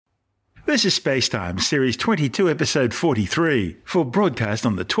This is Spacetime, Series 22, Episode 43, for broadcast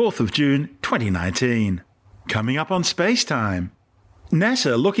on the 12th of June, 2019. Coming up on Spacetime,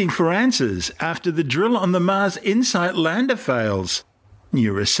 NASA looking for answers after the drill on the Mars InSight lander fails.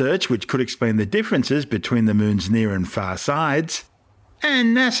 New research which could explain the differences between the moon's near and far sides.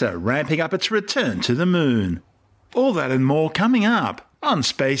 And NASA ramping up its return to the moon. All that and more coming up on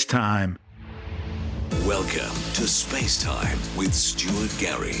Spacetime. Welcome to Spacetime with Stuart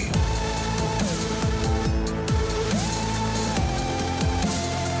Gary.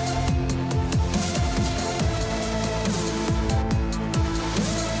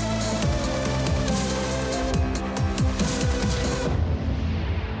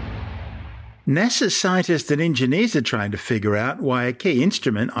 NASA scientists and engineers are trying to figure out why a key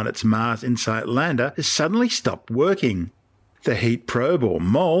instrument on its Mars InSight lander has suddenly stopped working. The Heat Probe, or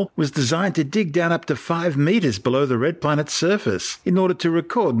MOLE, was designed to dig down up to 5 meters below the red planet's surface in order to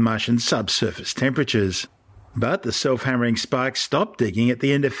record Martian subsurface temperatures. But the self-hammering spike stopped digging at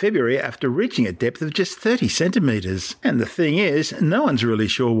the end of February after reaching a depth of just 30 centimeters. And the thing is, no one's really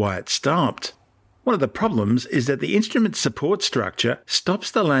sure why it stopped. One of the problems is that the instrument's support structure stops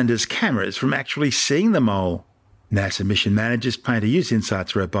the lander's cameras from actually seeing the mole. NASA mission managers plan to use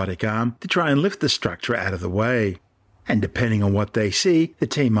InSight's robotic arm to try and lift the structure out of the way. And depending on what they see, the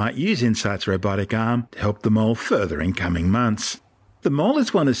team might use InSight's robotic arm to help the mole further in coming months. The mole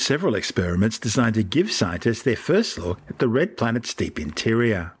is one of several experiments designed to give scientists their first look at the red planet's deep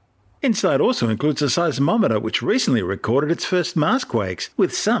interior. InSight also includes a seismometer which recently recorded its first Marsquakes,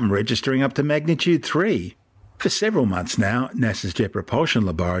 with some registering up to magnitude 3. For several months now, NASA's Jet Propulsion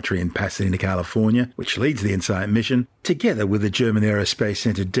Laboratory in Pasadena, California, which leads the InSight mission, together with the German Aerospace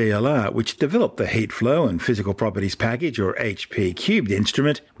Center DLR, which developed the Heat Flow and Physical Properties Package, or HP Cubed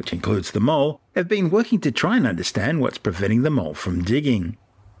instrument, which includes the mole, have been working to try and understand what's preventing the mole from digging.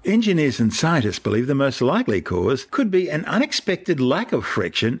 Engineers and scientists believe the most likely cause could be an unexpected lack of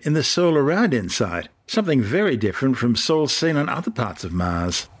friction in the soil around InSight, something very different from soil seen on other parts of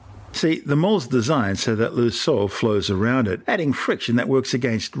Mars. See, the mole's designed so that loose soil flows around it, adding friction that works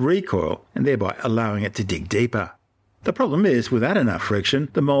against recoil and thereby allowing it to dig deeper. The problem is, without enough friction,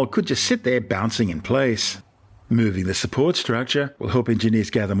 the mole could just sit there bouncing in place. Moving the support structure will help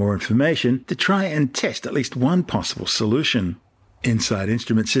engineers gather more information to try and test at least one possible solution. InSight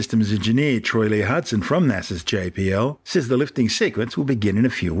Instrument Systems engineer Troy Lee Hudson from NASA's JPL says the lifting sequence will begin in a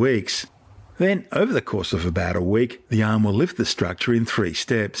few weeks. Then, over the course of about a week, the arm will lift the structure in 3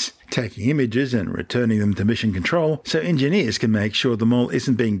 steps, taking images and returning them to mission control so engineers can make sure the mole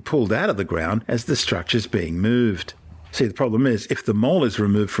isn't being pulled out of the ground as the structure's being moved. See, the problem is, if the mole is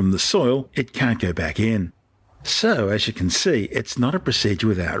removed from the soil, it can't go back in. So, as you can see, it's not a procedure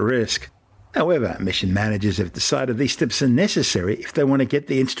without risk. However, mission managers have decided these steps are necessary if they want to get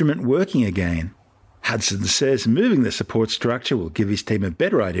the instrument working again. Hudson says moving the support structure will give his team a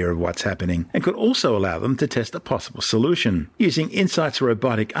better idea of what's happening and could also allow them to test a possible solution, using InSight's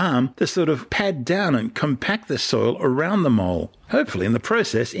robotic arm to sort of pad down and compact the soil around the mole, hopefully in the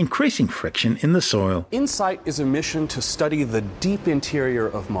process increasing friction in the soil. InSight is a mission to study the deep interior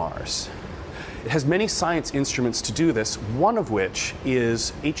of Mars. It has many science instruments to do this, one of which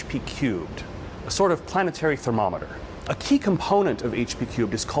is HP Cubed, a sort of planetary thermometer. A key component of HP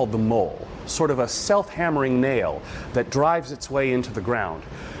Cubed is called the mole, sort of a self-hammering nail that drives its way into the ground.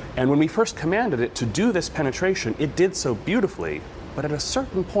 And when we first commanded it to do this penetration, it did so beautifully, but at a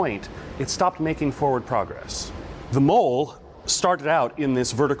certain point, it stopped making forward progress. The mole started out in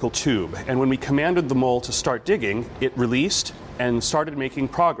this vertical tube, and when we commanded the mole to start digging, it released and started making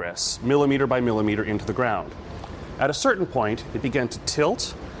progress, millimeter by millimeter, into the ground. At a certain point, it began to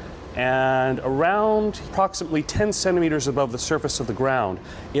tilt, and around approximately 10 centimeters above the surface of the ground,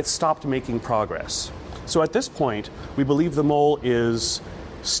 it stopped making progress. So at this point, we believe the mole is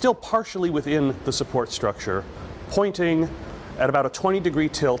still partially within the support structure, pointing at about a 20-degree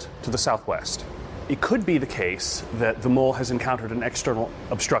tilt to the southwest. It could be the case that the mole has encountered an external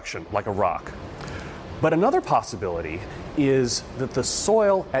obstruction, like a rock. But another possibility is that the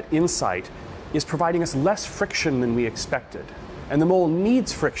soil at InSight is providing us less friction than we expected, and the mole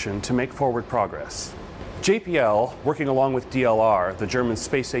needs friction to make forward progress. JPL, working along with DLR, the German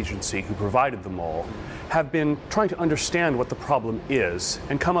space agency who provided the mole, have been trying to understand what the problem is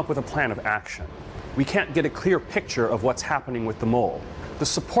and come up with a plan of action. We can't get a clear picture of what's happening with the mole. The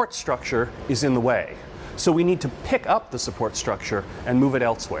support structure is in the way, so we need to pick up the support structure and move it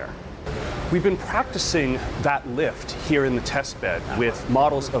elsewhere. We've been practicing that lift here in the test bed with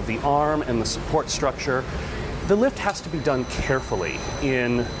models of the arm and the support structure. The lift has to be done carefully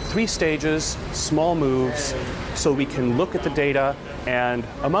in 3 stages, small moves, so we can look at the data and,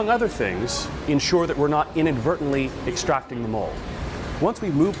 among other things, ensure that we're not inadvertently extracting the mole. Once we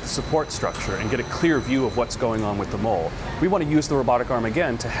move the support structure and get a clear view of what's going on with the mole, we want to use the robotic arm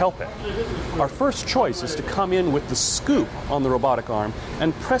again to help it. Our first choice is to come in with the scoop on the robotic arm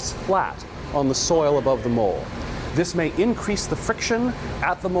and press flat on the soil above the mole. This may increase the friction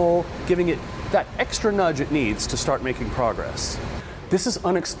at the mole, giving it that extra nudge it needs to start making progress. This is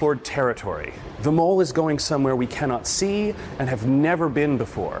unexplored territory. The mole is going somewhere we cannot see and have never been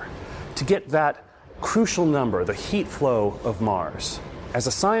before. To get that crucial number, the heat flow of Mars. As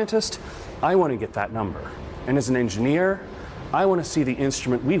a scientist, I want to get that number. And as an engineer, I want to see the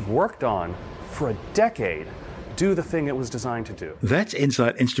instrument we've worked on for a decade do the thing it was designed to do. That's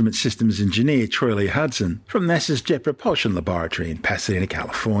InSight Instrument Systems engineer Troy Lee Hudson from NASA's Jet Propulsion Laboratory in Pasadena,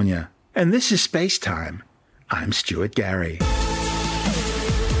 California. And this is Space Time. I'm Stuart Gary.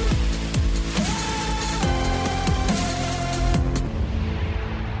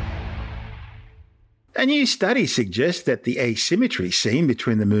 A new study suggests that the asymmetry seen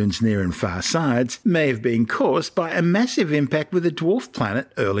between the moon's near and far sides may have been caused by a massive impact with a dwarf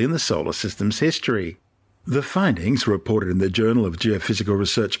planet early in the solar system's history. The findings, reported in the Journal of Geophysical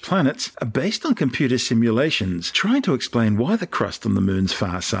Research Planets, are based on computer simulations trying to explain why the crust on the moon's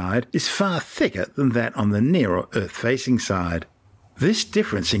far side is far thicker than that on the near or Earth-facing side. This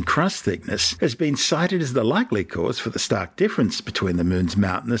difference in crust thickness has been cited as the likely cause for the stark difference between the moon's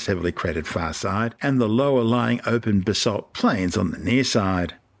mountainous, heavily cratered far side and the lower-lying open basalt plains on the near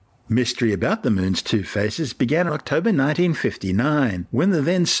side. Mystery about the moon's two faces began in October 1959, when the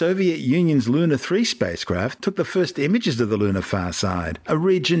then Soviet Union's Luna 3 spacecraft took the first images of the lunar far side, a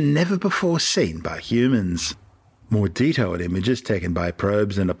region never before seen by humans. More detailed images taken by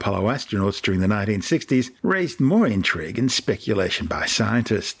probes and Apollo astronauts during the 1960s raised more intrigue and speculation by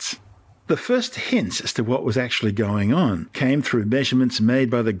scientists. The first hints as to what was actually going on came through measurements made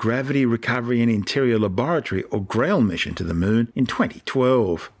by the Gravity Recovery and Interior Laboratory, or GRAIL, mission to the moon in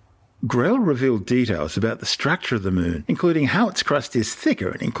 2012. GRAIL revealed details about the structure of the moon, including how its crust is thicker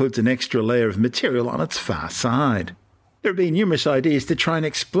and includes an extra layer of material on its far side. There have been numerous ideas to try and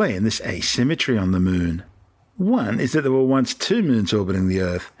explain this asymmetry on the moon. One is that there were once two moons orbiting the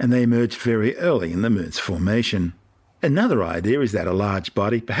Earth, and they emerged very early in the moon's formation. Another idea is that a large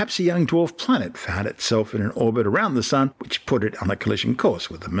body, perhaps a young dwarf planet, found itself in an orbit around the Sun, which put it on a collision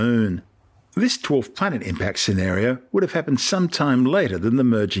course with the moon. This dwarf planet impact scenario would have happened sometime later than the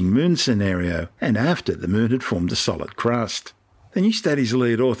merging moon scenario, and after the moon had formed a solid crust. The new study's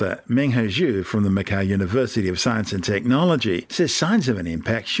lead author, Menghe Zhu from the Macau University of Science and Technology, says signs of an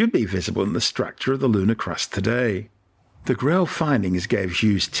impact should be visible in the structure of the lunar crust today. The GRAIL findings gave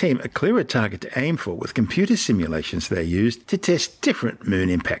Zhu's team a clearer target to aim for with computer simulations they used to test different moon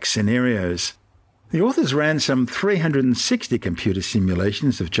impact scenarios. The authors ran some 360 computer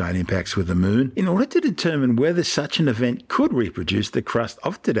simulations of giant impacts with the moon in order to determine whether such an event could reproduce the crust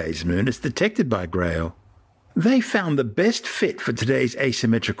of today's moon as detected by GRAIL. They found the best fit for today's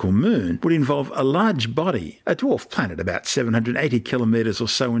asymmetrical moon would involve a large body, a dwarf planet about 780 kilometers or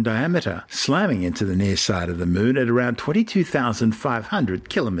so in diameter, slamming into the near side of the moon at around 22,500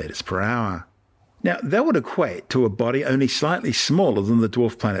 kilometers per hour. Now, that would equate to a body only slightly smaller than the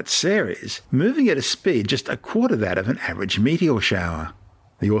dwarf planet Ceres, moving at a speed just a quarter that of an average meteor shower.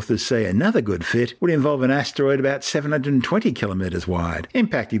 The authors say another good fit would involve an asteroid about 720 kilometers wide,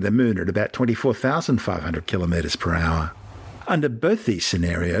 impacting the moon at about 24,500 kilometers per hour. Under both these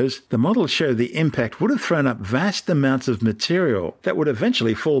scenarios, the models show the impact would have thrown up vast amounts of material that would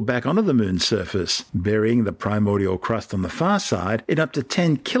eventually fall back onto the moon's surface, burying the primordial crust on the far side in up to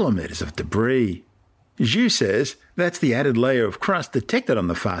 10 kilometers of debris. Zhu says that's the added layer of crust detected on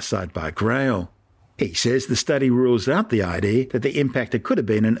the far side by GRAIL. He says the study rules out the idea that the impactor could have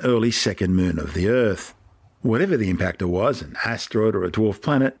been an early second moon of the Earth. Whatever the impactor was, an asteroid or a dwarf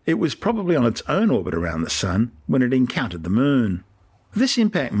planet, it was probably on its own orbit around the Sun when it encountered the moon. This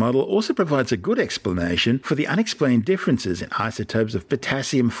impact model also provides a good explanation for the unexplained differences in isotopes of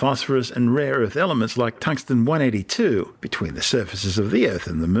potassium, phosphorus, and rare earth elements like tungsten-182 between the surfaces of the Earth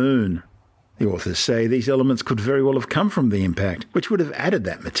and the moon. The authors say these elements could very well have come from the impact, which would have added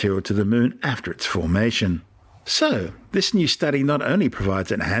that material to the moon after its formation. So, this new study not only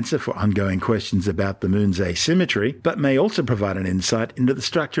provides an answer for ongoing questions about the moon's asymmetry, but may also provide an insight into the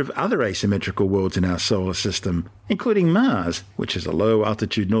structure of other asymmetrical worlds in our solar system, including Mars, which is a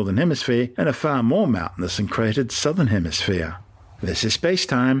low-altitude northern hemisphere, and a far more mountainous and cratered southern hemisphere. This is Space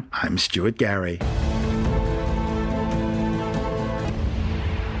Time. I'm Stuart Gary.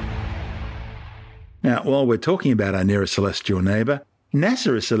 Now, while we're talking about our nearest celestial neighbour,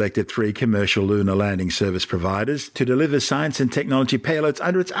 NASA has selected 3 commercial lunar landing service providers to deliver science and technology payloads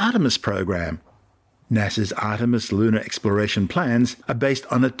under its Artemis program. NASA's Artemis lunar exploration plans are based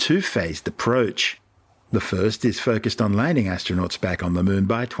on a 2-phased approach. The first is focused on landing astronauts back on the Moon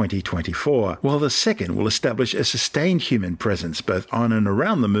by 2024, while the second will establish a sustained human presence both on and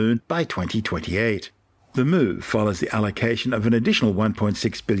around the Moon by 2028. The move follows the allocation of an additional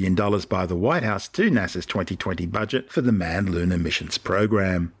 $1.6 billion by the White House to NASA's 2020 budget for the Manned Lunar Missions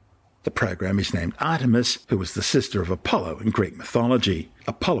program. The program is named Artemis, who was the sister of Apollo in Greek mythology.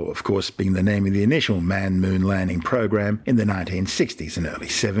 Apollo, of course, being the name of the initial manned moon landing program in the 1960s and early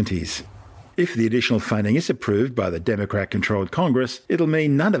 70s. If the additional funding is approved by the Democrat-controlled Congress, it'll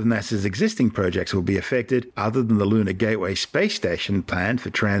mean none of NASA's existing projects will be affected other than the Lunar Gateway space station planned for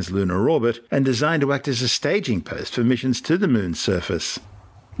translunar orbit and designed to act as a staging post for missions to the Moon's surface.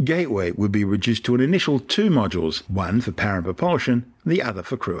 Gateway would be reduced to an initial 2 modules, one for power and propulsion, the other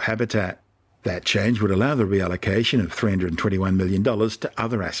for crew habitat. That change would allow the reallocation of $321 million to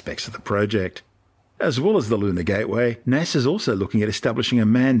other aspects of the project. As well as the Lunar Gateway, NASA is also looking at establishing a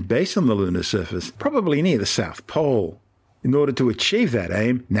manned base on the lunar surface, probably near the South Pole. In order to achieve that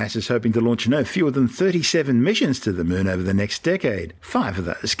aim, NASA is hoping to launch no fewer than 37 missions to the Moon over the next decade, 5 of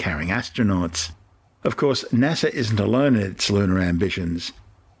those carrying astronauts. Of course, NASA isn't alone in its lunar ambitions.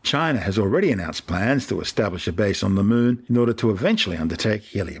 China has already announced plans to establish a base on the Moon in order to eventually undertake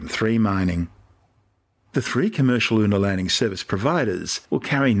helium-3 mining. The 3 commercial lunar landing service providers will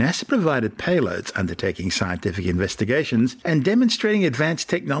carry NASA-provided payloads undertaking scientific investigations and demonstrating advanced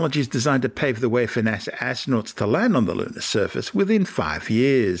technologies designed to pave the way for NASA astronauts to land on the lunar surface within 5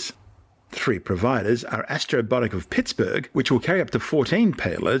 years. The 3 providers are Astrobotic of Pittsburgh, which will carry up to 14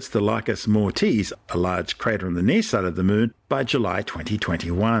 payloads to Lycus Mortis, a large crater on the near side of the Moon, by July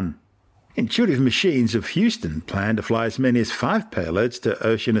 2021. Intuitive Machines of Houston plan to fly as many as 5 payloads to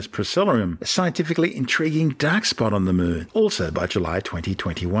Oceanus Procellarum, a scientifically intriguing dark spot on the Moon, also by July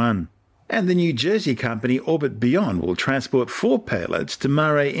 2021. And the New Jersey company Orbit Beyond will transport 4 payloads to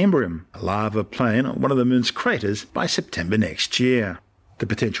Mare Imbrium, a lava plain on one of the Moon's craters, by September next year. The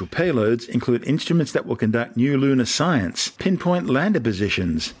potential payloads include instruments that will conduct new lunar science, pinpoint lander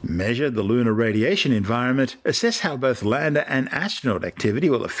positions, measure the lunar radiation environment, assess how both lander and astronaut activity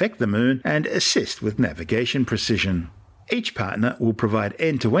will affect the Moon, and assist with navigation precision. Each partner will provide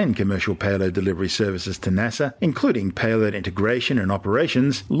end-to-end commercial payload delivery services to NASA, including payload integration and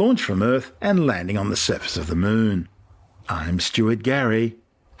operations, launch from Earth, and landing on the surface of the Moon. I'm Stuart Gary.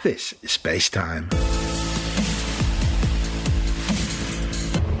 This is Space Time.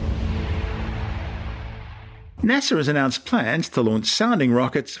 NASA has announced plans to launch sounding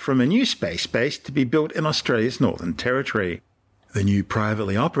rockets from a new space base to be built in Australia's Northern Territory. The new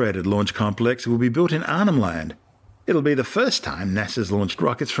privately operated launch complex will be built in Arnhem Land. It'll be the first time NASA's launched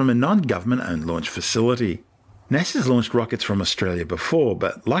rockets from a non-government-owned launch facility. NASA's launched rockets from Australia before,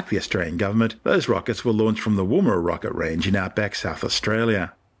 but like the Australian government, those rockets were launched from the Woomera rocket range in outback South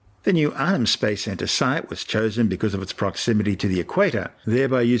Australia. The new Arnhem Space Centre site was chosen because of its proximity to the equator,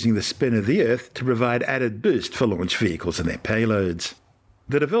 thereby using the spin of the Earth to provide added boost for launch vehicles and their payloads.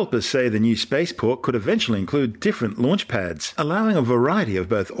 The developers say the new spaceport could eventually include different launch pads, allowing a variety of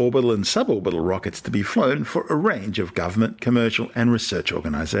both orbital and suborbital rockets to be flown for a range of government, commercial and research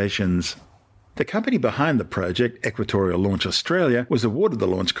organisations. The company behind the project, Equatorial Launch Australia, was awarded the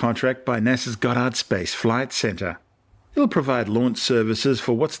launch contract by NASA's Goddard Space Flight Centre. It'll provide launch services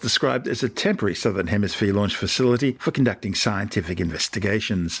for what's described as a temporary Southern Hemisphere launch facility for conducting scientific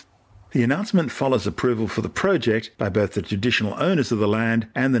investigations. The announcement follows approval for the project by both the traditional owners of the land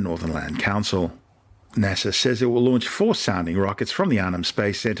and the Northern Land Council. NASA says it will launch 4 sounding rockets from the Arnhem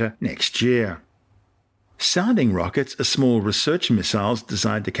Space Centre next year. Sounding rockets are small research missiles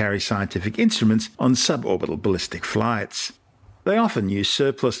designed to carry scientific instruments on suborbital ballistic flights. They often use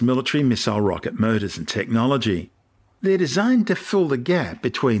surplus military missile rocket motors and technology. They're designed to fill the gap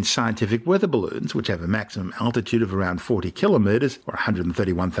between scientific weather balloons, which have a maximum altitude of around 40 kilometres or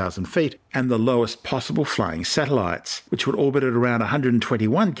 131,000 feet, and the lowest possible flying satellites, which would orbit at around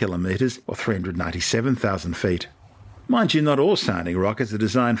 121 kilometres or 397,000 feet. Mind you, not all sounding rockets are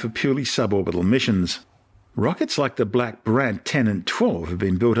designed for purely suborbital missions. Rockets like the Black Brant 10 and 12 have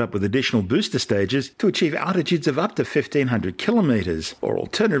been built up with additional booster stages to achieve altitudes of up to 1,500 kilometres, or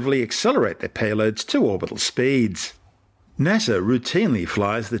alternatively accelerate their payloads to orbital speeds. NASA routinely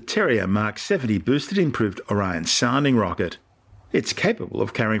flies the Terrier Mark 70 boosted improved Orion sounding rocket. It's capable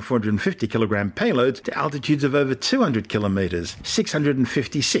of carrying 450-kilogram payloads to altitudes of over 200 kilometres,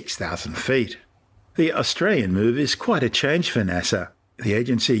 656,000 feet. The Australian move is quite a change for NASA. The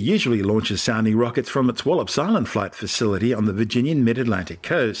agency usually launches sounding rockets from its Wallops Island Flight Facility on the Virginian mid-Atlantic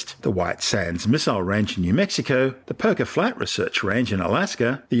coast, the White Sands Missile Range in New Mexico, the Poker Flight Research Range in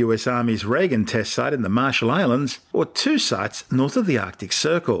Alaska, the US Army's Reagan Test Site in the Marshall Islands, or 2 sites north of the Arctic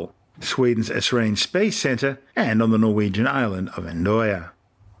Circle, Sweden's Esrange Space Centre, and on the Norwegian island of Andøya.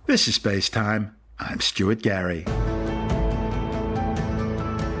 This is Space Time. I'm Stuart Gary.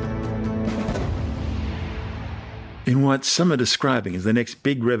 In what some are describing as the next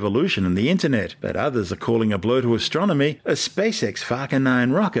big revolution in the internet, but others are calling a blow to astronomy, a SpaceX Falcon 9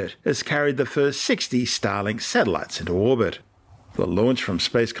 rocket has carried the first 60 Starlink satellites into orbit. The launch from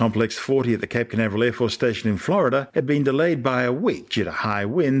Space Complex 40 at the Cape Canaveral Air Force Station in Florida had been delayed by a week due to high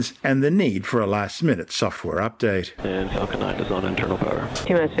winds and the need for a last-minute software update. And Falcon 9 is on internal power.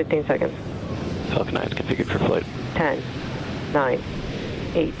 T-minus 15 seconds. Falcon 9 is configured for flight. 10, 9,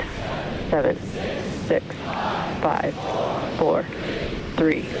 8, 7, 6, 5, 4,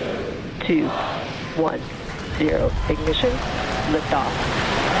 3, 2, 1, 0. Ignition. Liftoff.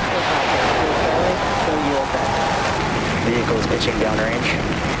 Vehicle is pitching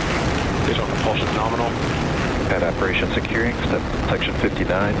downrange. Visual propulsion nominal. At operation securing, step section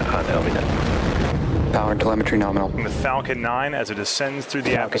 59 on LVNet. Power and telemetry nominal. The Falcon 9 as it ascends through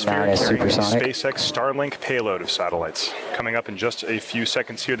the Falcon atmosphere 9 is carrying the supersonic. SpaceX Starlink payload of satellites. Coming up in just a few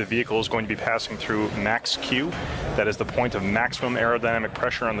seconds here, the vehicle is going to be passing through max Q. That is the point of maximum aerodynamic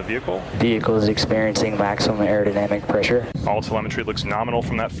pressure on the vehicle. Vehicle is experiencing maximum aerodynamic pressure. All telemetry looks nominal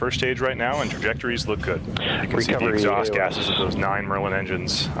from that first stage right now, and trajectories look good. You can see the exhaust gases of those 9 Merlin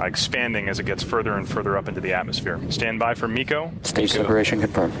engines expanding as it gets further and further up into the atmosphere. Stand by for MECO. Stage separation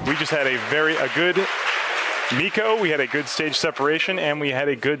confirmed. We just had a good MECO, we had a good stage separation, and we had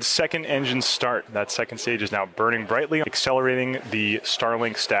a good second engine start. That second stage is now burning brightly, accelerating the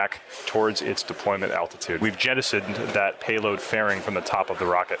Starlink stack towards its deployment altitude. We've jettisoned that payload fairing from the top of the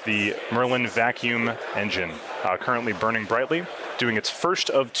rocket. The Merlin vacuum engine currently burning brightly, doing its first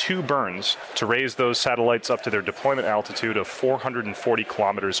of 2 burns to raise those satellites up to their deployment altitude of 440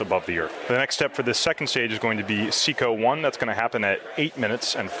 kilometers above the Earth. The next step for this second stage is going to be SECO-1. That's going to happen at 8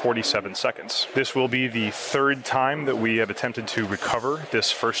 minutes and 47 seconds. This will be the third time that we have attempted to recover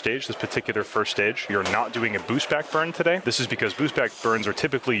this particular first stage. You're not doing a boost back burn today. This is because boost back burns are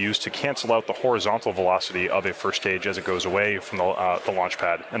typically used to cancel out the horizontal velocity of a first stage as it goes away from the launch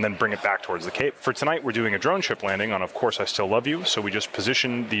pad and then bring it back towards the Cape. For tonight, we're doing a drone ship landing on Of Course I Still Love You, so we just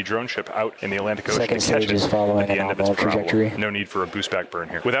positioned the drone ship out in the Atlantic Ocean Second to catch stage it is following at the a end of its normal trajectory. No need for a boost back burn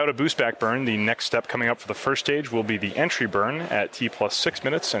here. Without a boost back burn, the next step coming up for the first stage will be the entry burn at T plus 6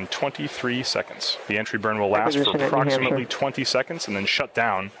 minutes and 23 seconds. The entry burn will last for approximately 20 seconds and then shut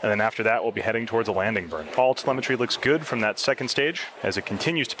down, and then after that we'll be heading towards a landing burn. All telemetry looks good from that second stage as it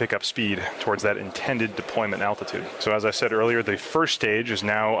continues to pick up speed towards that intended deployment altitude. So as I said earlier, the first stage is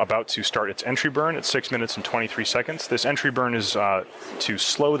now about to start its entry burn at 6 minutes and 23 seconds. This entry burn is to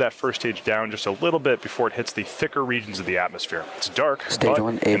slow that first stage down just a little bit before it hits the thicker regions of the atmosphere. It's dark, Stage but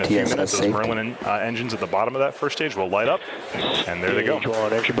 1 in a few ATS minutes, those safety. Merlin engines at the bottom of that first stage will light up, and there they go. Stage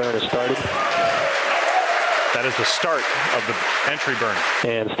 1 entry burn is started. That is the start of the entry burn.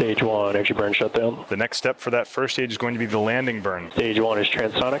 And stage 1 entry burn shutdown. The next step for that first stage is going to be the landing burn. Stage 1 is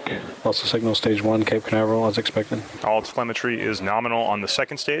transonic. Also signal stage 1, Cape Canaveral, as expected. All telemetry is nominal on the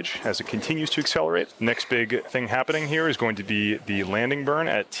second stage as it continues to accelerate. Next big thing happening here is going to be the landing burn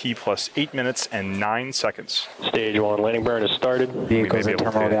at T plus 8 minutes and 9 seconds. Stage 1 landing burn is started. We may Vehicles be and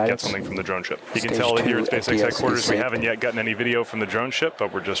able terminal to get guidance. something from the drone ship. You can Stage tell that here 2 at SpaceX FDS headquarters is we safe. haven't yet gotten any video from the drone ship,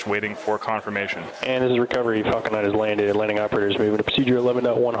 but we're just waiting for confirmation. And this is recovery. Falcon 9 has landed. Landing operators moving to procedure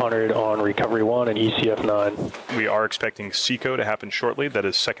 11.100 on recovery 1 and ECF 9. We are expecting SECO to happen shortly. That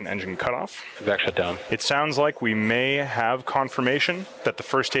is second engine cutoff. Vac shutdown. It sounds like we may have confirmation that the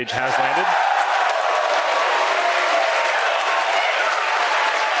first stage has landed.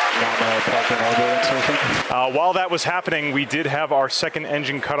 While that was happening, we did have our second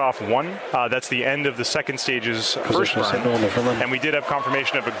engine cutoff 1. That's the end of the second stage's first burn. And we did have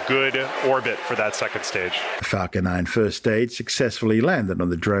confirmation of a good orbit for that second stage. The Falcon 9 first stage successfully landed on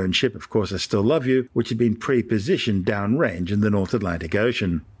the drone ship Of Course I Still Love You, which had been pre-positioned downrange in the North Atlantic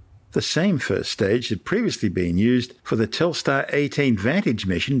Ocean. The same first stage had previously been used for the Telstar 18 Vantage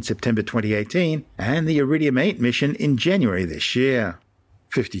mission in September 2018 and the Iridium 8 mission in January this year.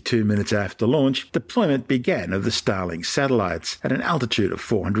 52 minutes after launch, deployment began of the Starlink satellites at an altitude of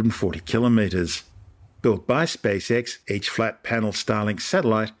 440 kilometers. Built by SpaceX, each flat-panel Starlink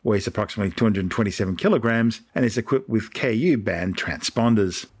satellite weighs approximately 227 kilograms and is equipped with Ku band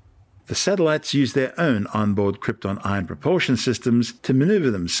transponders. The satellites use their own onboard Krypton ion propulsion systems to maneuver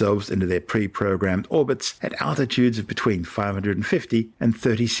themselves into their pre-programmed orbits at altitudes of between 550 and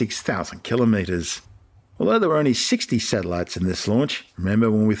 36,000 kilometers. Although there were only 60 satellites in this launch, remember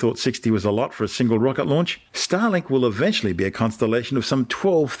when we thought 60 was a lot for a single rocket launch? Starlink will eventually be a constellation of some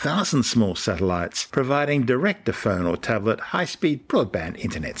 12,000 small satellites, providing direct-to-phone or tablet high-speed broadband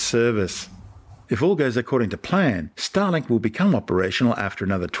internet service. If all goes according to plan, Starlink will become operational after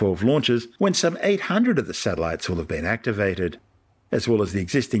another 12 launches when some 800 of the satellites will have been activated. As well as the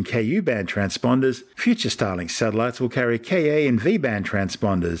existing Ku-band transponders, future Starlink satellites will carry Ka and V-band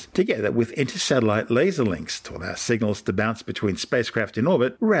transponders, together with inter-satellite laser links to allow signals to bounce between spacecraft in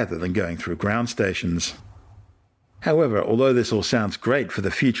orbit rather than going through ground stations. However, although this all sounds great for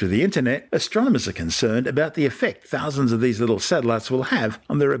the future of the internet, astronomers are concerned about the effect thousands of these little satellites will have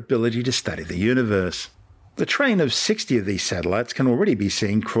on their ability to study the universe. The train of 60 of these satellites can already be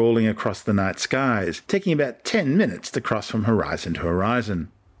seen crawling across the night skies, taking about 10 minutes to cross from horizon to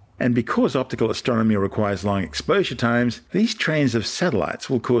horizon. And because optical astronomy requires long exposure times, these trains of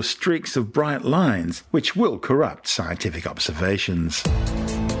satellites will cause streaks of bright lines, which will corrupt scientific observations.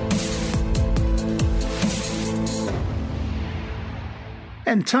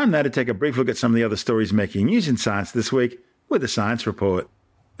 And time now to take a brief look at some of the other stories making news in science this week with the Science Report.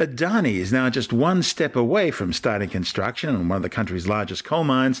 Adani is now just one step away from starting construction on one of the country's largest coal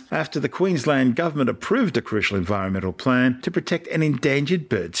mines after the Queensland government approved a crucial environmental plan to protect an endangered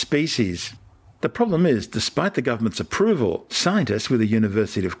bird species. The problem is, despite the government's approval, scientists with the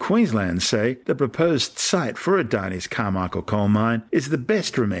University of Queensland say the proposed site for Adani's Carmichael coal mine is the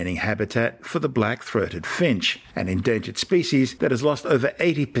best remaining habitat for the black-throated finch, an endangered species that has lost over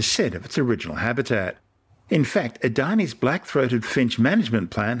 80% of its original habitat. In fact, Adani's black-throated finch management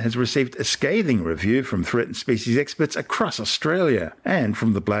plan has received a scathing review from threatened species experts across Australia and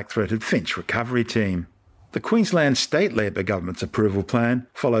from the black-throated finch recovery team. The Queensland State Labor government's approval plan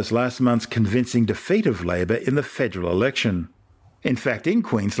follows last month's convincing defeat of Labor in the federal election. In fact, in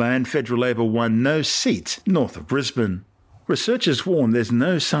Queensland, federal Labor won no seats north of Brisbane. Researchers warn there's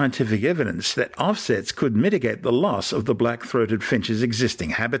no scientific evidence that offsets could mitigate the loss of the black-throated finch's existing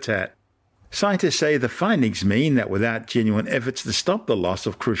habitat. Scientists say the findings mean that without genuine efforts to stop the loss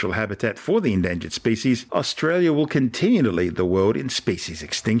of crucial habitat for the endangered species, Australia will continue to lead the world in species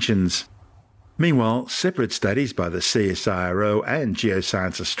extinctions. Meanwhile, separate studies by the CSIRO and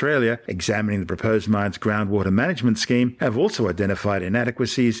Geoscience Australia examining the proposed mine's groundwater management scheme have also identified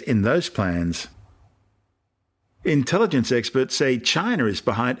inadequacies in those plans. Intelligence experts say China is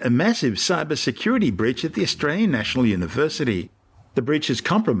behind a massive cybersecurity breach at the Australian National University. The breach has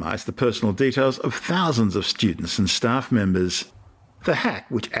compromised the personal details of thousands of students and staff members. The hack,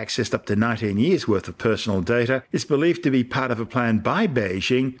 which accessed up to 19 years' worth of personal data, is believed to be part of a plan by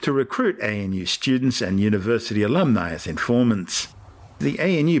Beijing to recruit ANU students and university alumni as informants. The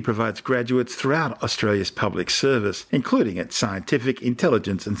ANU provides graduates throughout Australia's public service, including its scientific,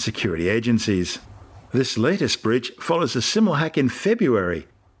 intelligence and security agencies. This latest breach follows a similar hack in February.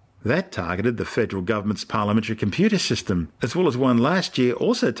 That targeted the federal government's parliamentary computer system, as well as one last year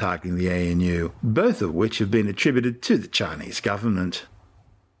also targeting the ANU, both of which have been attributed to the Chinese government.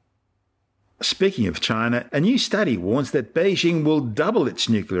 Speaking of China, a new study warns that Beijing will double its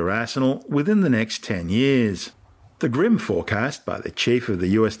nuclear arsenal within the next 10 years. The grim forecast by the chief of the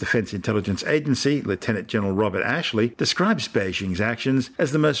US Defense Intelligence Agency, Lieutenant General Robert Ashley, describes Beijing's actions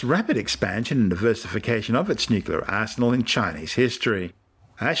as the most rapid expansion and diversification of its nuclear arsenal in Chinese history.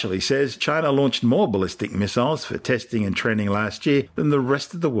 Ashley says China launched more ballistic missiles for testing and training last year than the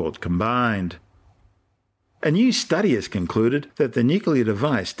rest of the world combined. A new study has concluded that the nuclear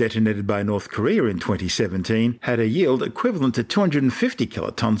device detonated by North Korea in 2017 had a yield equivalent to 250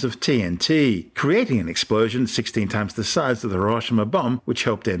 kilotons of TNT, creating an explosion 16 times the size of the Hiroshima bomb, which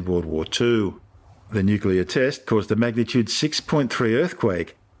helped end World War II. The nuclear test caused a magnitude 6.3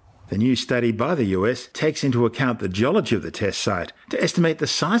 earthquake. The new study by the US takes into account the geology of the test site to estimate the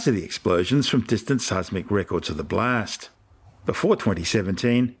size of the explosions from distant seismic records of the blast. Before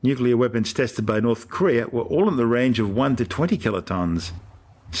 2017, nuclear weapons tested by North Korea were all in the range of 1 to 20 kilotons.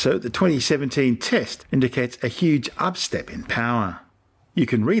 So the 2017 test indicates a huge upstep in power. You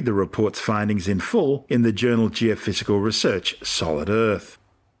can read the report's findings in full in the journal Geophysical Research, Solid Earth.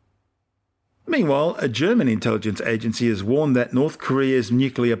 Meanwhile, a German intelligence agency has warned that North Korea's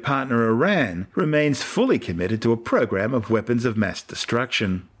nuclear partner Iran remains fully committed to a program of weapons of mass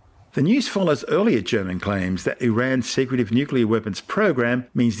destruction. The news follows earlier German claims that Iran's secretive nuclear weapons program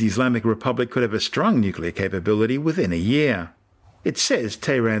means the Islamic Republic could have a strong nuclear capability within a year. It says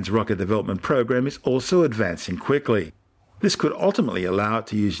Tehran's rocket development program is also advancing quickly. This could ultimately allow it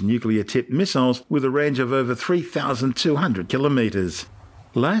to use nuclear-tipped missiles with a range of over 3,200 kilometres.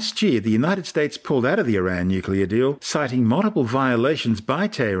 Last year, the United States pulled out of the Iran nuclear deal, citing multiple violations by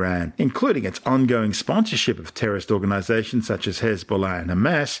Tehran, including its ongoing sponsorship of terrorist organisations such as Hezbollah and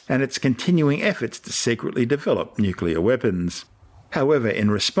Hamas, and its continuing efforts to secretly develop nuclear weapons. However, in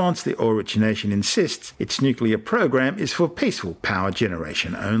response, the oil-rich nation insists its nuclear program is for peaceful power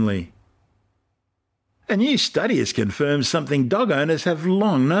generation only. A new study has confirmed something dog owners have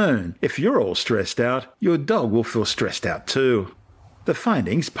long known. If you're all stressed out, your dog will feel stressed out too. The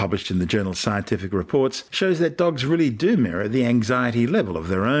findings, published in the journal Scientific Reports, shows that dogs really do mirror the anxiety level of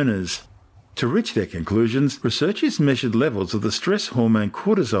their owners. To reach their conclusions, researchers measured levels of the stress hormone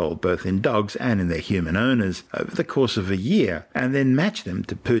cortisol both in dogs and in their human owners over the course of a year, and then matched them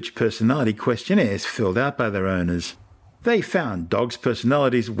to Pooch personality questionnaires filled out by their owners. They found dogs'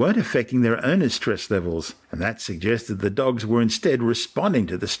 personalities weren't affecting their owners' stress levels, and that suggested the dogs were instead responding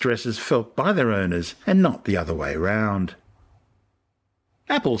to the stresses felt by their owners, and not the other way around.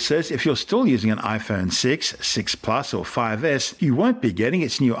 Apple says if you're still using an iPhone 6, 6 Plus or 5S, you won't be getting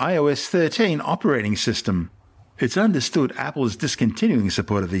its new iOS 13 operating system. It's understood Apple is discontinuing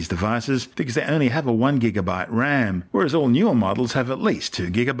support of these devices because they only have a 1GB RAM, whereas all newer models have at least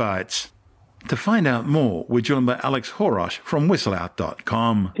 2GB. To find out more, we're joined by Alex Horosh from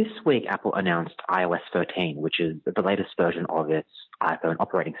whistleout.com. This week, Apple announced iOS 13, which is the latest version of its iPhone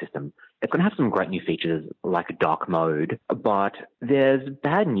operating system. It's going to have some great new features like dark mode, but there's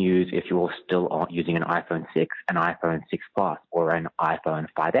bad news if you're still using an iPhone 6, an iPhone 6 Plus, or an iPhone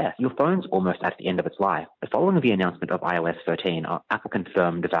 5S. Your phone's almost at the end of its life. Following the announcement of iOS 13, Apple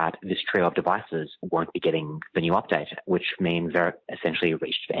confirmed that this trio of devices won't be getting the new update, which means they're essentially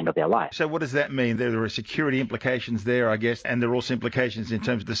reached the end of their life. So what does that mean? There are security implications there, I guess, and there are also implications in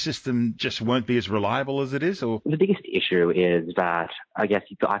terms of the system just won't be as reliable as it is? Or the biggest issue is that, I guess,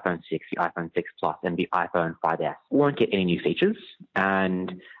 the iPhone 6, the iPhone 6 Plus, and the iPhone 5S won't get any new features,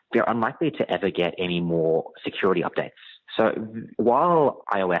 and they're unlikely to ever get any more security updates. So while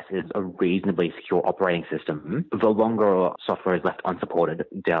iOS is a reasonably secure operating system, the longer software is left unsupported,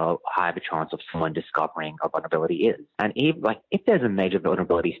 the higher the chance of someone discovering a vulnerability is. And if there's a major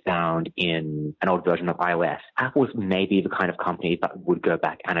vulnerability found in an old version of iOS, Apple's maybe the kind of company that would go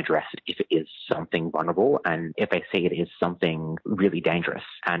back and address it if it is something vulnerable and if they see it is something really dangerous,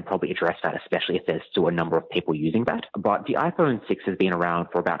 and probably address that, especially if there's still a number of people using that. But the iPhone 6 has been around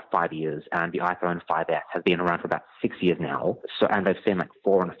for about 5 years, and the iPhone 5S has been around for about 6 years now. So, and they've seen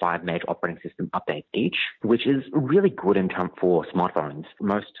 4 and 5 major operating system updates each, which is really good in terms for smartphones.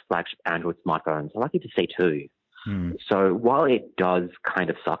 Most flagship Android smartphones are likely to see 2. So while it does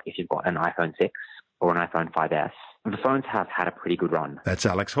kind of suck if you've got an iPhone 6 or an iPhone 5S, the phones have had a pretty good run. That's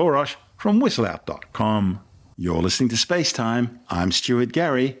Alex Horosh from whistleout.com. You're listening to Space Time. I'm Stuart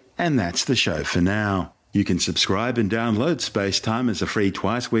Gary, and that's the show for now. You can subscribe and download Space Time as a free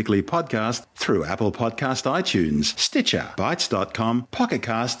twice-weekly podcast through Apple Podcast iTunes, Stitcher, Bytes.com, Pocket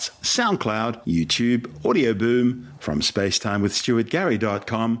Casts, SoundCloud, YouTube, Audio Boom, from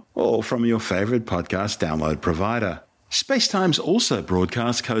spacetimewithstuartgary.com, or from your favourite podcast download provider. Spacetime's also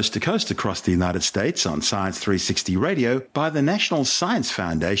broadcast coast to coast across the United States on Science 360 Radio by the National Science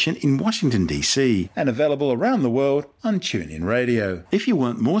Foundation in Washington, D.C., and available around the world on TuneIn Radio. If you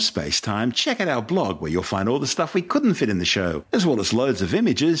want more Spacetime, check out our blog where you'll find all the stuff we couldn't fit in the show, as well as loads of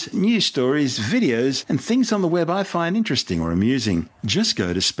images, news stories, videos, and things on the web I find interesting or amusing. Just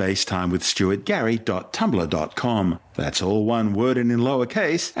go to spacetimewithstuartgary.tumblr.com. That's all one word and in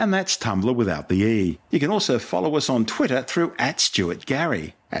lowercase, and that's Tumblr without the E. You can also follow us on Twitter through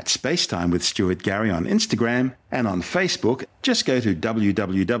 @StuartGary, at Spacetime with Stuart Gary on Instagram, and on Facebook, just go to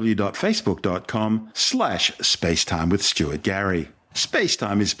www.facebook.com/Spacetime with Stuart Gary.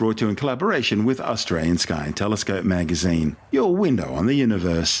 Spacetime is brought to you in collaboration with Australian Sky and Telescope magazine, your window on the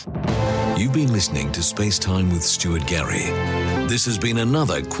universe. You've been listening to Spacetime with Stuart Gary. This has been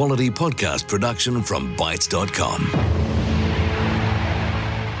another quality podcast production from Bytes.com.